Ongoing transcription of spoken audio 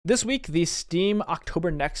This week, the Steam October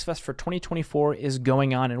Next Fest for 2024 is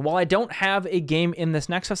going on, and while I don't have a game in this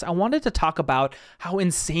Next Fest, I wanted to talk about how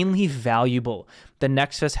insanely valuable the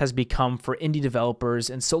Next Fest has become for indie developers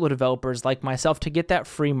and solo developers like myself to get that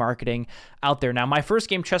free marketing out there. Now, my first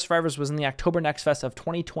game, Chess Survivors, was in the October Next Fest of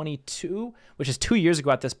 2022, which is 2 years ago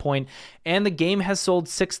at this point, and the game has sold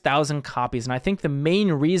 6,000 copies, and I think the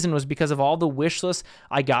main reason was because of all the wish lists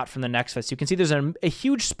I got from the Next Fest. You can see there's a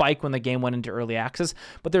huge spike when the game went into early access,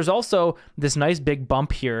 but there's also this nice big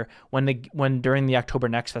bump here when during the October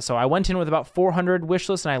Next Fest. So I went in with about 400 wish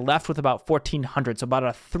lists and I left with about 1,400. So about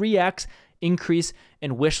a 3x increase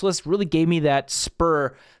in wish lists really gave me that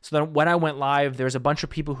spur. So that when I went live, there's a bunch of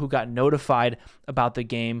people who got notified about the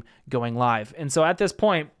game going live. And so at this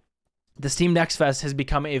point, the Steam Next Fest has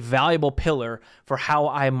become a valuable pillar for how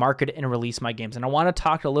I market and release my games. And I want to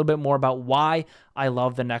talk a little bit more about why I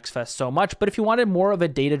love the Next Fest so much. But if you wanted more of a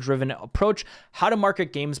data-driven approach, How to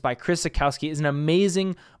Market Games by Chris Zukowski is an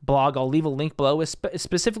amazing blog. I'll leave a link below,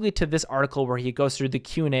 specifically to this article where he goes through the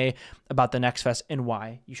Q&A about the Next Fest and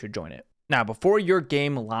why you should join it. Now, before your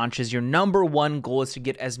game launches, your number one goal is to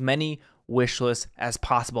get as many wish lists as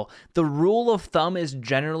possible. The rule of thumb is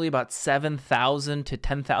generally about 7,000 to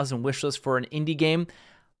 10,000 wish lists for an indie game.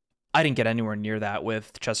 I didn't get anywhere near that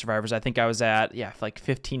with Chess Survivors. I think I was at, like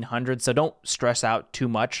 1,500. So don't stress out too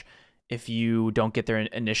much if you don't get there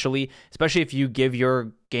initially, especially if you give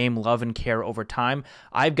your game love and care over time.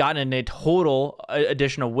 I've gotten a total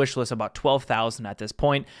additional wish list about 12,000 at this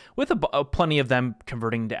point, with plenty of them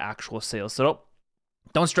converting to actual sales. So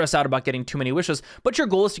don't stress out about getting too many wishes, but your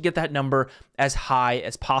goal is to get that number as high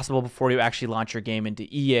as possible before you actually launch your game into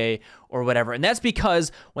EA or whatever. And that's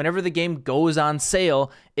because whenever the game goes on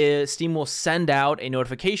sale, Steam will send out a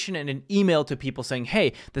notification and an email to people saying,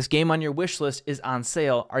 hey, this game on your wish list is on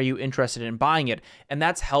sale. Are you interested in buying it? And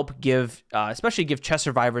that's helped especially give Chess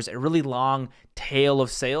Survivors a really long tail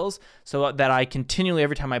of sales, so that I continually,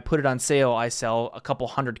 every time I put it on sale, I sell a couple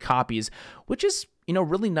hundred copies, which is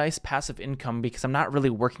really nice passive income because I'm not really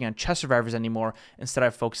working on Chess Survivors anymore. Instead,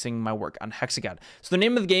 I'm focusing my work on Hexagod. So the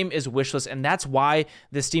name of the game is Wishlist, and that's why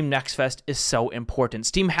the Steam Next Fest is so important.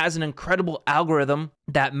 Steam has an incredible algorithm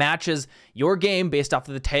that matches your game based off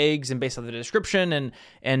of the tags and based off the description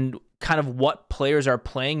and kind of what players are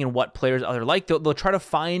playing and what players other like. They'll try to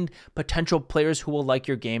find potential players who will like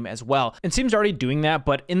your game as well. And Steam's already doing that,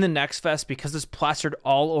 but in the Next Fest, because it's plastered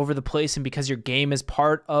all over the place and because your game is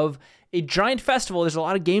part of a giant festival, there's a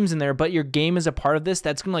lot of games in there, but your game is a part of this,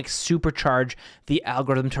 that's gonna supercharge the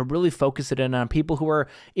algorithm to really focus it in on people who are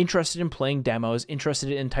interested in playing demos,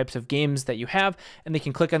 interested in types of games that you have, and they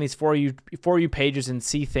can click on these for you pages and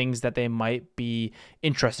see things that they might be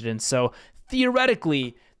interested in. So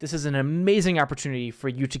theoretically, this is an amazing opportunity for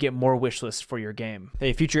you to get more wish lists for your game.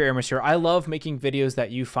 Hey, future Aarimous here. I love making videos that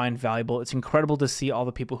you find valuable. It's incredible to see all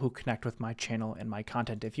the people who connect with my channel and my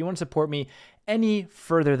content. If you want to support me any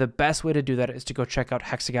further, the best way to do that is to go check out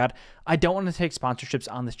Hexagod. I don't want to take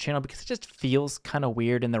sponsorships on this channel because it just feels kind of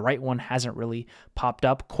weird and the right one hasn't really popped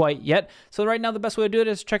up quite yet. So right now, the best way to do it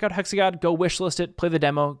is check out Hexagod, go wishlist it, play the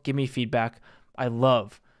demo, give me feedback. I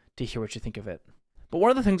love to hear what you think of it. But one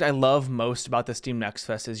of the things I love most about the Steam Next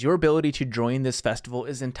Fest is your ability to join this festival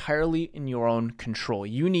is entirely in your own control.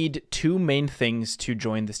 You need two main things to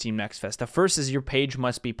join the Steam Next Fest. The first is your page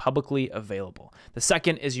must be publicly available. The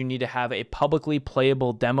second is you need to have a publicly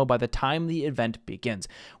playable demo by the time the event begins,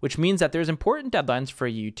 which means that there's important deadlines for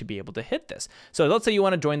you to be able to hit this. So let's say you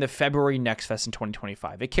want to join the February Next Fest in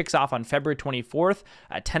 2025. It kicks off on February 24th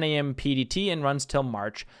at 10 a.m. PDT and runs till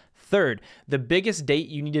March 3rd. The biggest date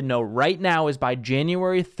you need to know right now is by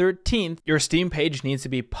January 13th, your Steam page needs to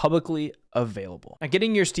be publicly available. Now,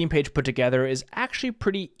 getting your Steam page put together is actually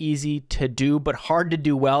pretty easy to do, but hard to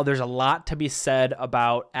do well. There's a lot to be said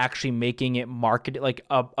about actually making it like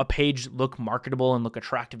a page look marketable and look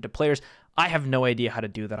attractive to players. I have no idea how to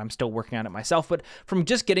do that. I'm still working on it myself, but from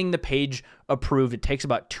just getting the page approved, it takes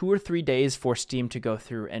about 2 or 3 days for Steam to go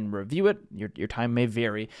through and review it. Your time may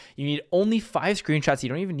vary. You need only 5 screenshots. You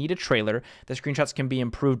don't even need a trailer. The screenshots can be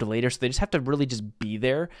improved later, so they just have to really just be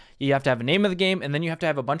there. You have to have a name of the game, and then you have to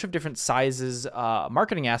have a bunch of different sizes,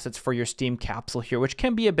 marketing assets for your Steam capsule here, which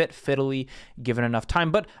can be a bit fiddly given enough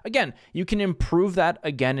time. But again, you can improve that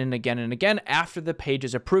again and again and again after the page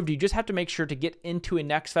is approved. You just have to make sure to get into a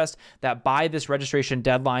Next Fest that by this registration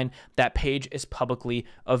deadline, that page is publicly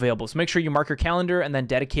available. So make sure you mark your calendar and then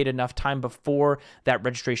dedicate enough time before that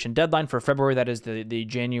registration deadline. For February, that is the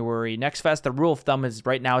January Next Fest. The rule of thumb is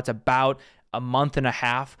right now it's about a month and a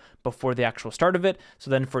half before the actual start of it.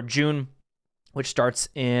 So then for June, which starts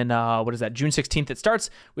in, June 16th it starts,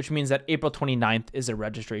 which means that April 29th is a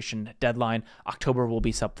registration deadline. October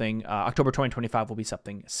 2025 will be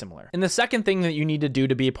something similar. And the second thing that you need to do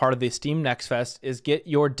to be a part of the Steam Next Fest is get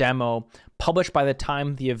your demo published by the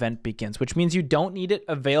time the event begins, which means you don't need it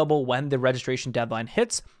available when the registration deadline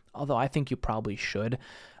hits, although I think you probably should.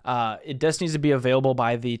 It just needs to be available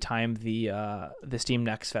by the time the Steam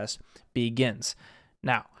Next Fest begins.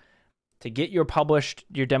 Now, to get your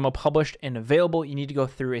demo published and available, you need to go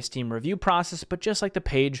through a Steam review process, but just like the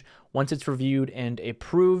page, once it's reviewed and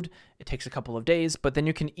approved, it takes a couple of days, but then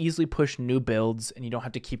you can easily push new builds and you don't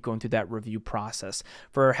have to keep going through that review process.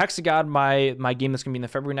 For Hexagod, my game that's going to be in the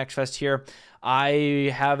February Next Fest here,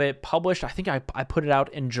 I have it published. I think I put it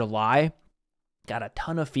out in July, got a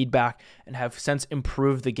ton of feedback, and have since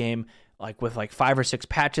improved the game with 5 or 6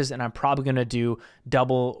 patches, and I'm probably going to do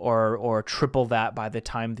double or triple that by the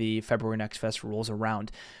time the February Next Fest rolls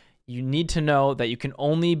around. You need to know that you can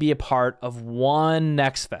only be a part of one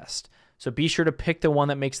Next Fest, so be sure to pick the one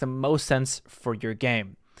that makes the most sense for your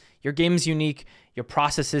game. Your game's unique, your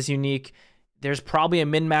process is unique. There's probably a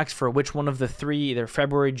min-max for which one of the 3, either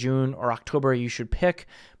February, June, or October, you should pick,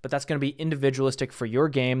 but that's going to be individualistic for your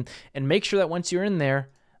game, and make sure that once you're in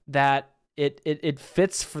there that it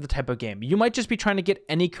fits for the type of game. You might just be trying to get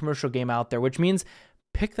any commercial game out there, which means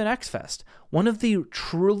pick the Next Fest. One of the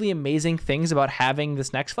truly amazing things about having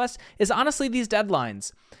this Next Fest is honestly these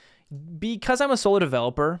deadlines. Because I'm a solo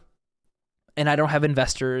developer and I don't have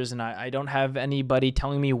investors and I don't have anybody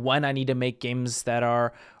telling me when I need to make games that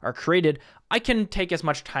are created, I can take as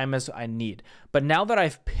much time as I need. But now that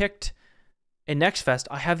I've picked a Next Fest,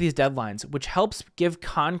 I have these deadlines, which helps give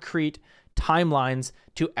concrete timelines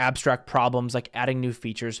to abstract problems like adding new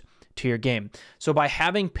features to your game. So by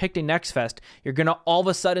having picked a Next Fest, you're going to all of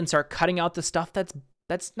a sudden start cutting out the stuff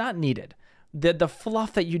that's not needed, the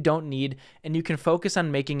fluff that you don't need, and you can focus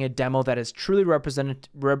on making a demo that is truly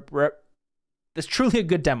that's truly a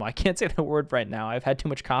good demo. I can't say the word right now. I've had too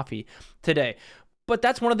much coffee today. But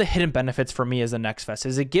that's one of the hidden benefits for me as a Next Fest,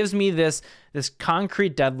 is it gives me this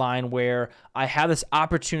concrete deadline where I have this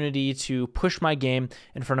opportunity to push my game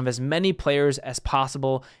in front of as many players as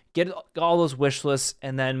possible, get all those wish lists,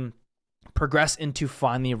 and then progress into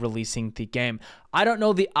finally releasing the game. I don't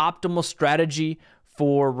know the optimal strategy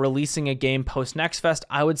for releasing a game post Next Fest.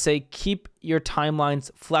 I would say keep your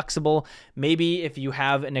timelines flexible. Maybe if you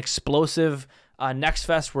have an explosive Next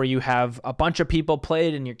Fest where you have a bunch of people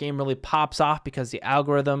played and your game really pops off because the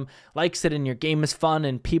algorithm likes it and your game is fun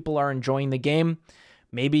and people are enjoying the game,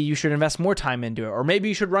 maybe you should invest more time into it, or maybe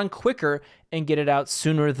you should run quicker and get it out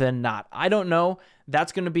sooner than not. I don't know.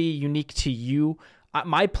 That's going to be unique to you.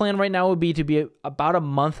 My plan right now would be to be about a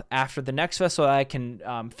month after the Next Fest so that I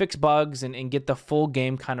can fix bugs and get the full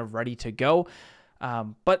game kind of ready to go.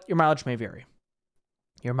 But your mileage may vary.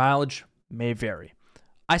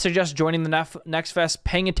 I suggest joining the Next Fest,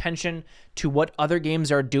 paying attention to what other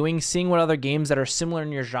games are doing, seeing what other games that are similar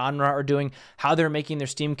in your genre are doing, how they're making their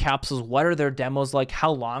Steam capsules, what are their demos like,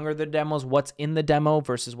 how long are the demos, what's in the demo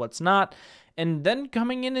versus what's not, and then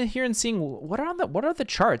coming in here and seeing what are the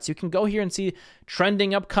charts. You can go here and see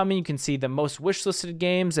trending upcoming. You can see the most wishlisted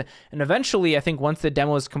games, and eventually, I think once the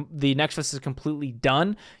Next Fest is completely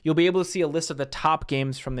done, you'll be able to see a list of the top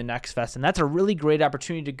games from the Next Fest, and that's a really great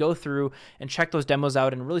opportunity to go through and check those demos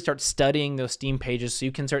out and really start studying those Steam pages, so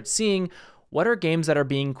you can start seeing what are games that are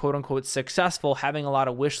being quote unquote successful, having a lot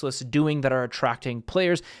of wish lists doing that are attracting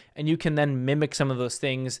players, and you can then mimic some of those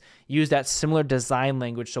things, use that similar design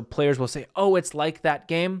language so players will say, oh, it's like that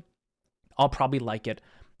game, I'll probably like it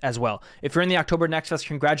as well. If you're in the October Next Fest,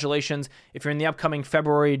 congratulations. If you're in the upcoming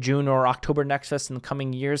February, June, or October Next Fest in the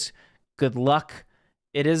coming years, good luck.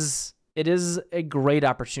 It is a great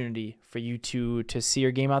opportunity for you to see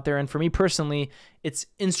your game out there. And for me personally, it's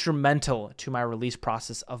instrumental to my release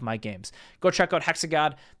process of my games. Go check out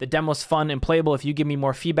Hexagod. The demo's fun and playable. If you give me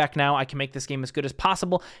more feedback now, I can make this game as good as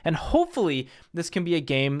possible. And hopefully this can be a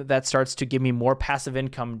game that starts to give me more passive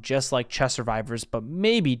income, just like Chess Survivors. But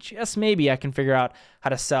maybe, just maybe, I can figure out how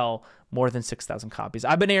to sell more than 6,000 copies.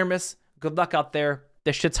 I've been Aarimous. Good luck out there.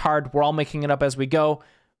 This shit's hard. We're all making it up as we go.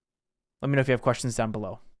 Let me know if you have questions down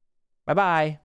below. Bye-bye.